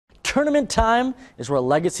tournament time is where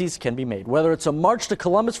legacies can be made. Whether it's a march to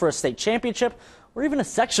Columbus for a state championship or even a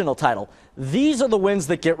sectional title, these are the wins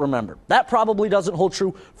that get remembered. That probably doesn't hold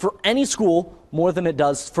true for any school more than it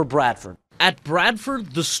does for Bradford. At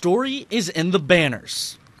Bradford, the story is in the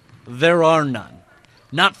banners. There are none.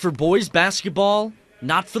 Not for boys basketball,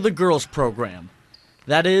 not for the girls program.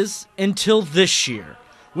 That is, until this year,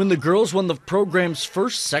 when the girls won the program's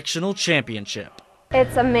first sectional championship.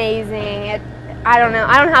 It's amazing. I don't know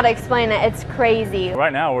how to explain it. It's crazy.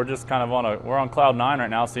 Right now, we're just kind of we're on cloud nine right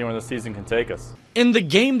now, seeing where the season can take us. In the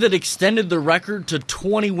game that extended the record to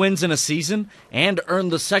 20 wins in a season and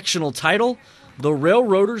earned the sectional title, the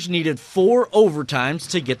Railroaders needed 4 overtimes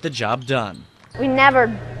to get the job done. We never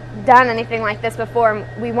done anything like this before,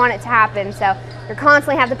 and we want it to happen, so you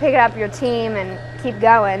constantly have to pick up your team and keep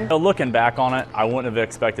going. Looking back on it, I wouldn't have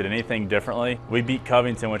expected anything differently. We beat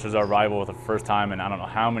Covington, which was our rival, for the first time in I don't know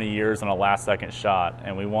how many years on a last-second shot,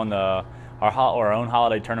 and we won our own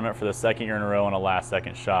holiday tournament for the second year in a row on a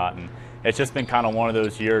last-second shot. And it's just been kind of one of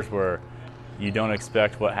those years where you don't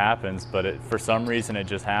expect what happens, but for some reason it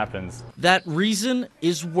just happens. That reason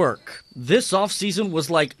is work. This offseason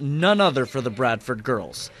was like none other for the Bradford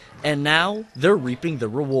girls, and now they're reaping the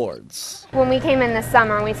rewards. When we came in this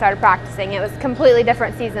summer and we started practicing, it was a completely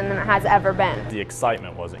different season than it has ever been. The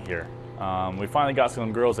excitement wasn't here. We finally got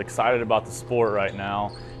some girls excited about the sport right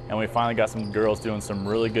now, and we finally got some girls doing some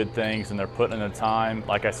really good things, and they're putting in the time.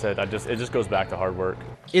 Like I said, it just goes back to hard work.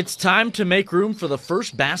 It's time to make room for the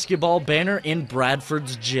first basketball banner in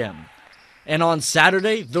Bradford's gym. And on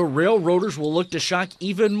Saturday, the Railroaders will look to shock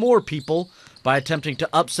even more people by attempting to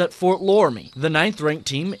upset Fort Loramie, the 9th-ranked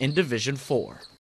team in Division 4.